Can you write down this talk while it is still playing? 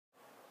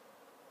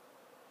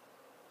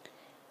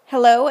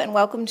Hello and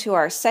welcome to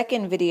our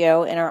second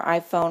video in our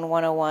iPhone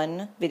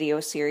 101 video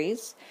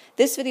series.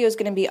 This video is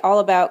going to be all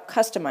about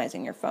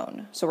customizing your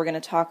phone. So we're going to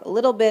talk a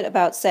little bit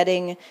about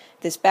setting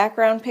this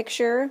background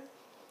picture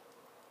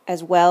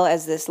as well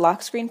as this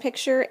lock screen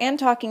picture, and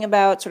talking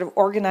about sort of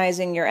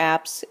organizing your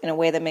apps in a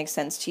way that makes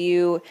sense to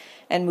you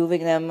and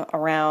moving them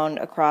around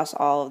across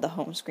all of the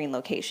home screen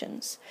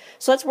locations.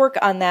 So let's work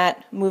on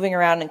that moving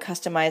around and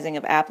customizing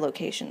of app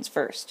locations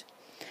first.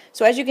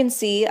 So as you can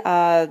see,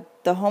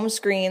 the home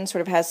screen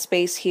sort of has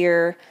space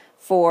here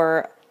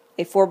for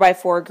a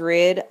 4x4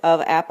 grid of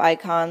app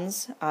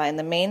icons in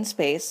the main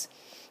space,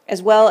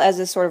 as well as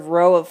a sort of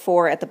row of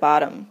 4 at the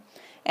bottom.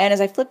 And as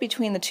I flip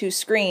between the two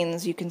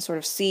screens, you can sort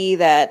of see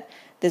that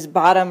this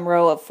bottom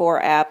row of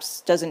 4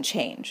 apps doesn't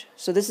change.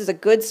 So this is a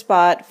good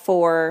spot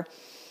for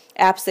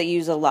apps that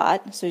use a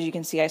lot. So as you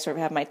can see, I sort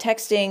of have my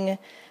texting,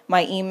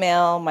 my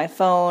email, my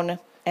phone,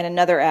 and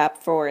another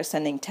app for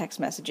sending text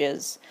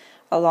messages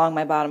along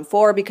my bottom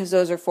 4, because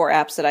those are 4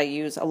 apps that I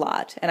use a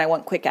lot and I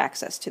want quick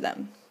access to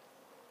them.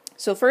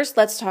 So first,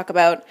 let's talk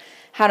about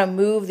how to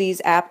move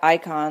these app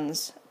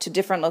icons to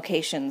different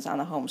locations on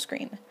the home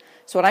screen.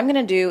 So what I'm going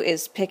to do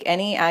is pick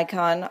any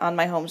icon on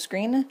my home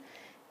screen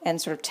and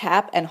sort of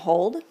tap and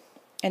hold.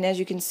 And as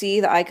you can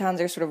see, the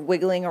icons are sort of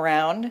wiggling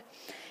around.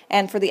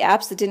 And for the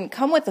apps that didn't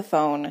come with the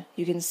phone,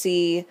 you can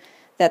see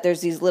that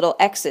there's these little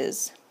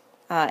X's.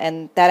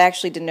 And that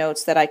actually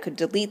denotes that I could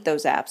delete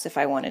those apps if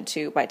I wanted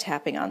to by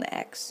tapping on the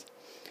X.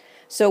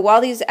 So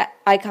while these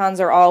icons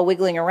are all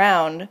wiggling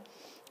around,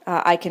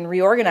 I can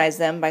reorganize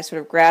them by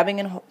sort of grabbing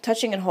and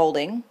touching and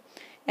holding,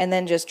 and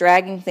then just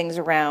dragging things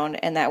around,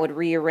 and that would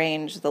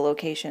rearrange the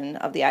location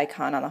of the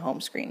icon on the home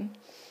screen.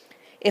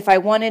 If I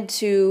wanted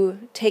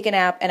to take an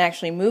app and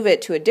actually move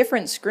it to a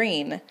different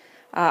screen,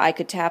 I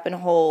could tap and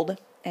hold,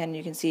 and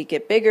you can see it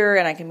get bigger,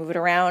 and I can move it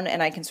around,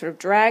 and I can sort of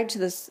drag to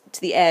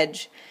the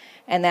edge,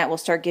 and that will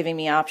start giving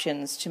me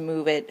options to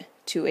move it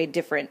to a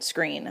different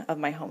screen of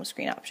my home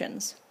screen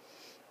options.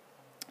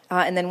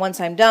 And then once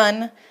I'm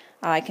done,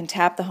 I can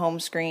tap the home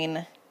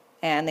screen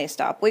and they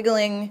stop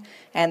wiggling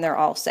and they're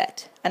all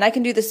set. And I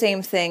can do the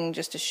same thing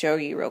just to show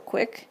you real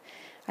quick.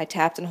 I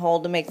tapped and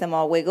hold to make them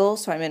all wiggle,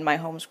 so I'm in my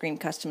home screen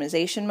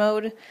customization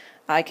mode.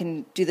 I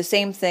can do the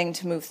same thing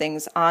to move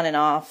things on and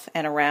off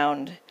and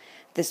around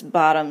this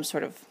bottom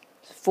sort of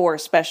 4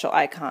 special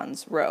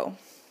icons row.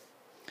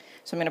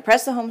 So I'm going to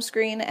press the home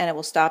screen and it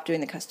will stop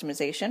doing the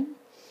customization.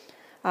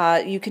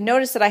 You can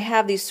notice that I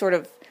have these sort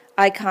of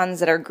icons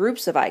that are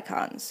groups of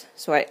icons.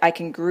 So I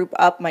can group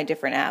up my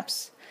different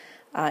apps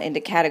into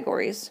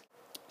categories.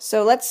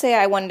 So let's say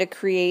I wanted to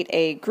create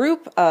a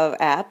group of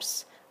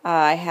apps.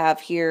 I have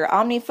here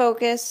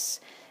OmniFocus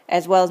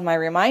as well as my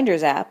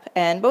Reminders app,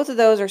 and both of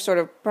those are sort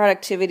of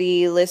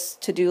productivity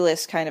list, to-do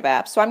list kind of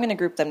apps. So I'm going to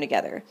group them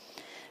together.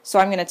 So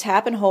I'm going to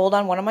tap and hold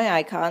on one of my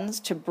icons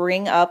to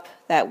bring up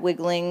that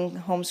wiggling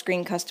home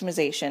screen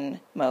customization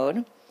mode.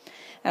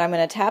 And I'm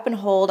going to tap and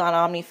hold on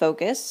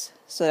OmniFocus,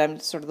 so that I'm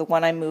sort of the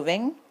one I'm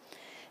moving.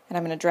 And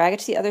I'm going to drag it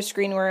to the other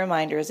screen where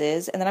Reminders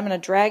is, and then I'm going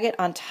to drag it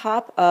on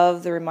top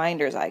of the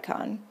Reminders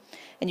icon.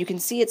 And you can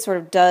see it sort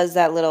of does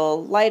that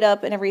little light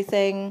up and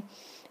everything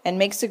and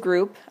makes a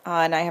group,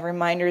 and I have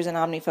Reminders and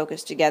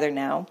OmniFocus together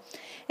now.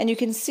 And you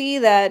can see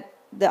that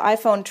the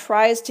iPhone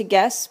tries to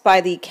guess by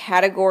the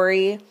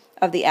category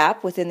of the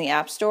app within the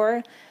App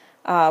Store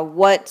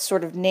what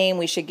sort of name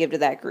we should give to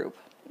that group.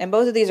 And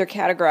both of these are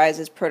categorized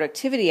as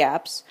productivity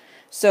apps,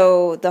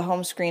 so the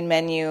home screen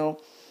menu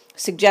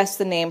suggests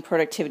the name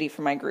productivity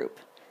for my group.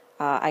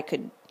 I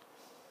could,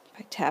 if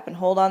I tap and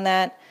hold on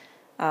that,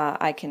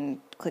 I can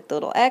click the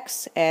little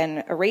X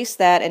and erase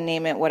that and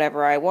name it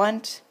whatever I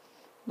want.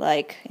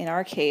 Like in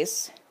our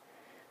case,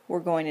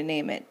 we're going to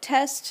name it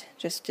Test,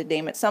 just to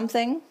name it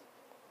something.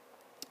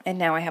 And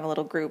now I have a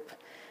little group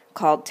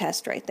called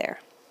Test right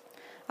there.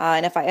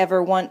 And if I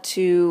ever want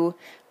to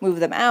move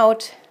them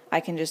out, I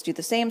can just do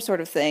the same sort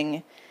of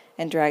thing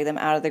and drag them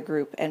out of the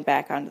group and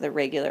back onto the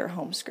regular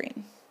home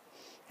screen.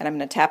 And I'm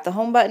going to tap the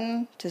home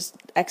button to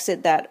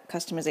exit that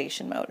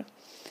customization mode.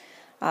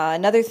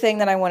 Another thing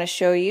that I want to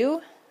show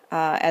you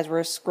as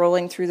we're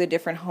scrolling through the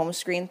different home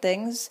screen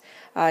things,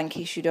 in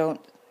case you don't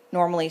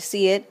normally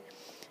see it,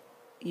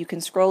 you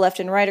can scroll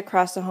left and right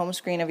across the home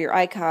screen of your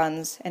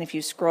icons, and if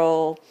you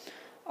scroll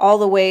all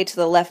the way to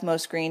the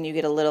leftmost screen, you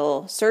get a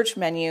little search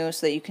menu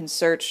so that you can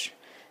search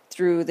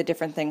through the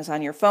different things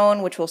on your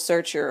phone, which will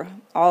search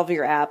all of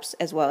your apps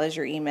as well as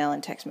your email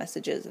and text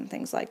messages and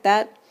things like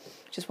that.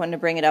 Just wanted to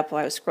bring it up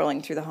while I was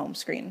scrolling through the home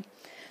screen.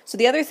 So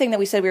the other thing that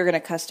we said we were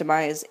going to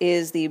customize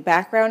is the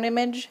background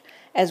image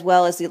as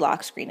well as the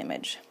lock screen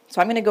image. So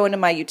I'm going to go into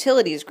my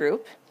utilities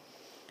group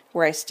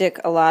where I stick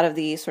a lot of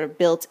the sort of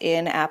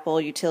built-in Apple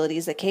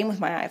utilities that came with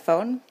my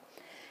iPhone.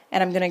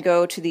 And I'm going to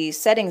go to the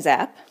Settings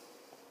app.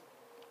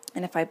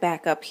 And if I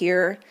back up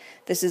here,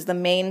 this is the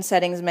main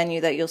settings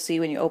menu that you'll see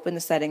when you open the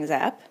Settings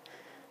app.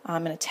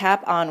 I'm going to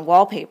tap on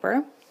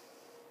Wallpaper.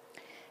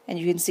 And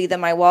you can see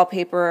that my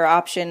wallpaper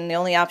option, the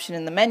only option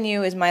in the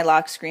menu, is my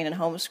lock screen and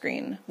home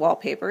screen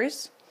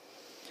wallpapers.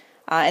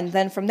 And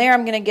then from there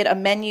I'm going to get a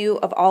menu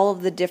of all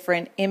of the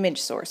different image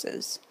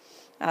sources.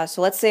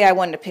 So let's say I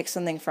wanted to pick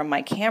something from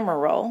my camera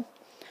roll.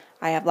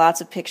 I have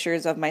lots of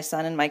pictures of my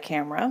son in my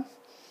camera.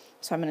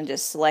 So I'm going to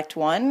just select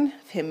one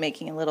of him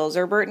making a little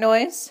Zerbert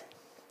noise.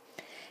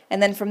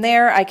 And then from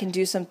there I can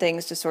do some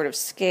things to sort of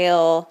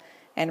scale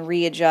and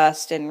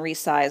readjust and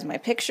resize my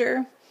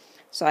picture.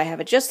 So I have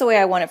it just the way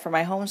I want it for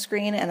my home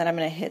screen, and then I'm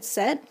going to hit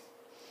set.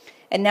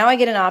 And now I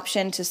get an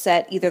option to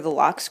set either the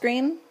lock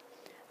screen,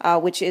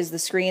 which is the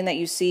screen that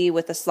you see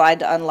with the slide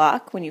to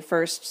unlock when you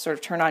first sort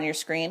of turn on your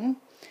screen,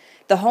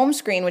 the home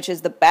screen, which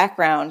is the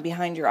background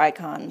behind your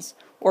icons,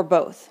 or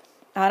both.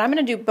 And I'm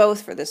going to do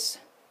both for this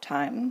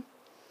time.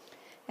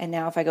 And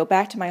now if I go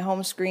back to my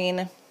home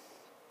screen,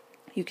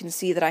 you can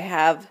see that I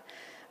have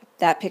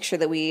that picture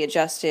that we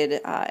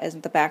adjusted as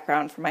the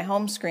background for my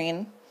home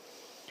screen.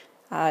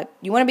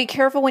 You want to be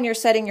careful when you're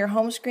setting your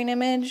home screen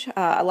image.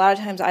 A lot of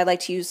times I like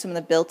to use some of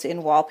the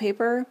built-in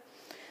wallpaper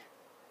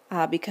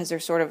because they're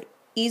sort of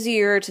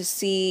easier to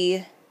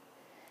see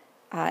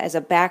as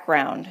a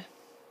background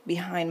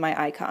behind my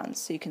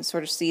icons. So you can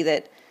sort of see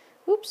that,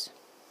 oops,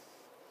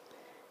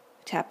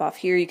 tap off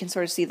here, you can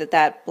sort of see that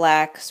that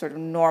black sort of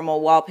normal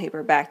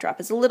wallpaper backdrop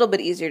is a little bit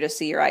easier to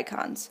see your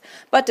icons.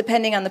 But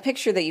depending on the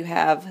picture that you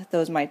have,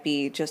 those might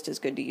be just as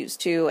good to use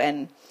too,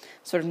 and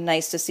sort of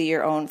nice to see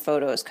your own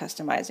photos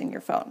customizing your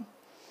phone.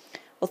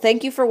 Well,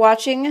 thank you for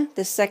watching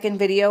this second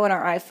video in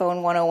our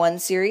iPhone 101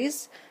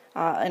 series.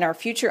 In our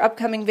future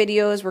upcoming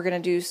videos, we're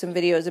going to do some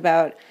videos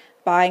about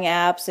buying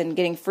apps and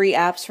getting free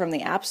apps from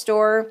the App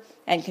Store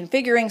and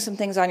configuring some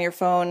things on your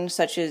phone,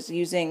 such as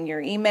using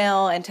your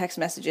email and text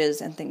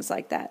messages and things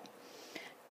like that.